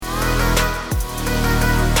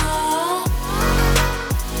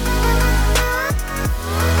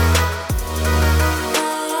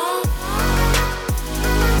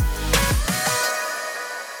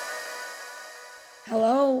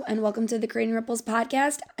Welcome to the Creating Ripples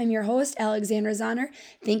podcast. I'm your host, Alexandra Zahner.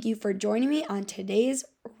 Thank you for joining me on today's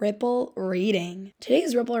Ripple reading.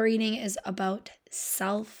 Today's Ripple reading is about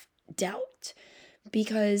self-doubt,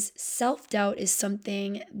 because self-doubt is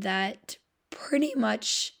something that pretty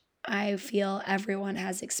much I feel everyone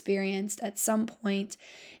has experienced at some point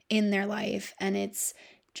in their life, and it's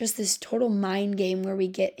just this total mind game where we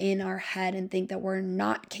get in our head and think that we're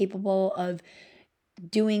not capable of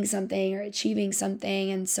doing something or achieving something.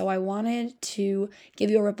 And so I wanted to give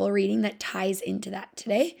you a Ripple reading that ties into that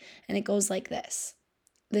today. And it goes like this.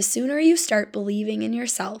 The sooner you start believing in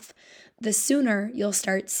yourself, the sooner you'll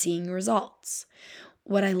start seeing results.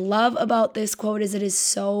 What I love about this quote is it is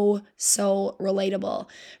so relatable.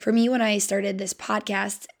 For me, when I started this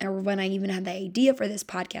podcast, or when I even had the idea for this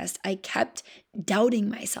podcast, I kept doubting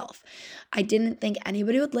myself. I didn't think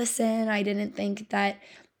anybody would listen. I didn't think that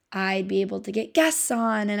I'd be able to get guests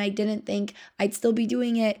on, and I didn't think I'd still be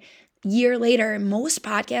doing it a year later. Most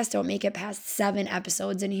podcasts don't make it past 7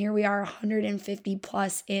 episodes, and here we are 150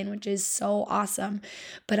 plus in, which is so awesome.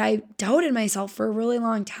 But I doubted myself for a really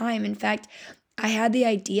long time. In fact, I had the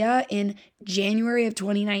idea in January of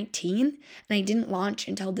 2019, and I didn't launch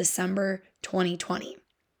until December 2020.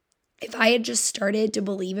 If I had just started to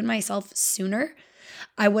believe in myself sooner,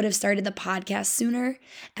 I would have started the podcast sooner,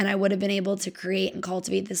 and I would have been able to create and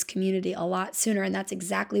cultivate this community a lot sooner. And that's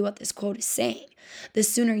exactly what this quote is saying. The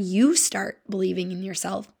sooner you start believing in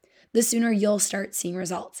yourself, the sooner you'll start seeing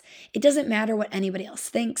results. It doesn't matter what anybody else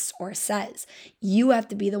thinks or says. You have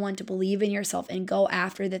to be the one to believe in yourself and go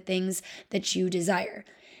after the things that you desire.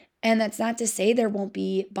 And that's not to say there won't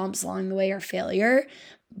be bumps along the way or failure,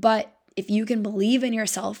 but if you can believe in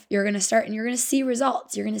yourself, you're going to start and you're going to see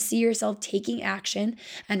results. You're going to see yourself taking action.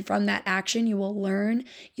 And from that action, you will learn,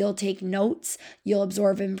 you'll take notes, you'll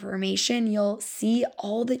absorb information, you'll see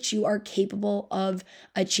all that you are capable of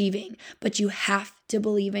achieving. But you have to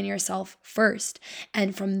believe in yourself first.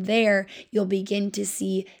 And from there, you'll begin to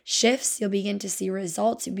see shifts, you'll begin to see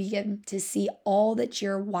results, you begin to see all that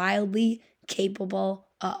you're wildly capable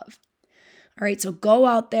of. All right, so go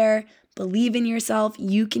out there, believe in yourself,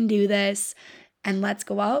 you can do this, and let's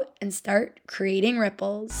go out and start creating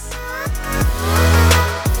ripples.